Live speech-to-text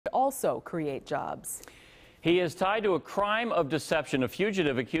also create jobs. He is tied to a crime of deception, a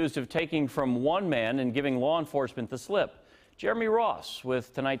fugitive accused of taking from one man and giving law enforcement the slip. Jeremy Ross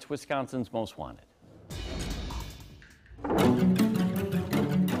with tonight's Wisconsin's Most Wanted.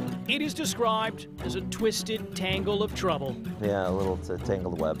 It is described as a twisted tangle of trouble. Yeah, a little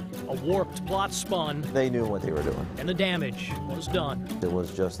tangled web. A warped plot spun. They knew what they were doing. And the damage was done. It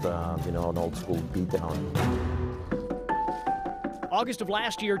was just, an old school beatdown. August of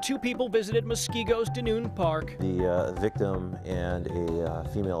last year, 2 people visited Muskego's Dunoon Park. The victim and a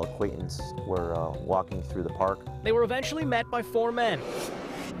female acquaintance were walking through the park. They were eventually met by 4 men,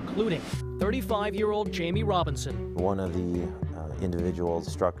 including 35-year-old Jamie Robinson. One of the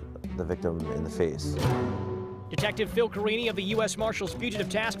individuals struck the victim in the face. Detective Phil Carini of the U.S. Marshals Fugitive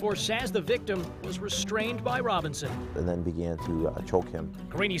Task Force says the victim was restrained by Robinson. And then began to choke him.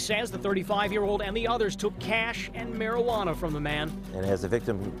 Carini says the 35-year-old and the others took cash and marijuana from the man. And as the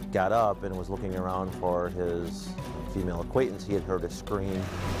victim got up and was looking around for his female acquaintance, he had heard a scream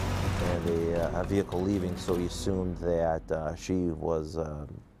and a vehicle leaving, so he assumed that she was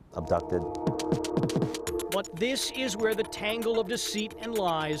abducted. But this is where the tangle of deceit and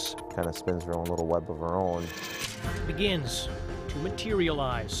lies Kind of spins her own little web of her own. Begins to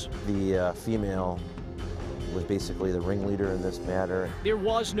materialize. The female was basically the ringleader in this matter. There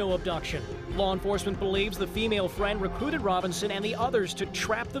was no abduction. Law enforcement believes the female friend recruited Robinson and the others to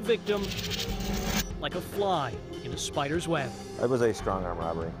trap the victim like a fly in a spider's web. It was a strong arm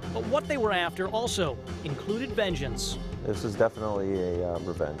robbery. But what they were after also included vengeance. This is definitely a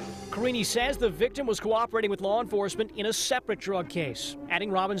revenge. Carini says the victim was cooperating with law enforcement in a separate drug case.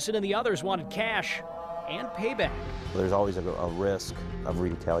 Adding Robinson and the others wanted cash and payback. There's always a risk of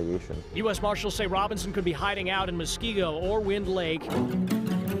retaliation. U.S. Marshals say Robinson could be hiding out in Muskego or Wind Lake.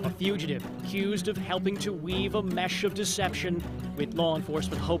 A fugitive accused of helping to weave a mesh of deception, with law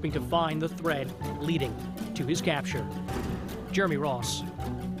enforcement hoping to find the thread leading to his capture. Jeremy Ross,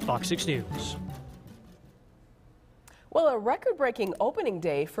 Fox 6 News. Well, a record-breaking opening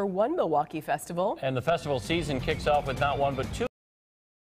day for one Milwaukee festival. And the festival season kicks off with not one but 2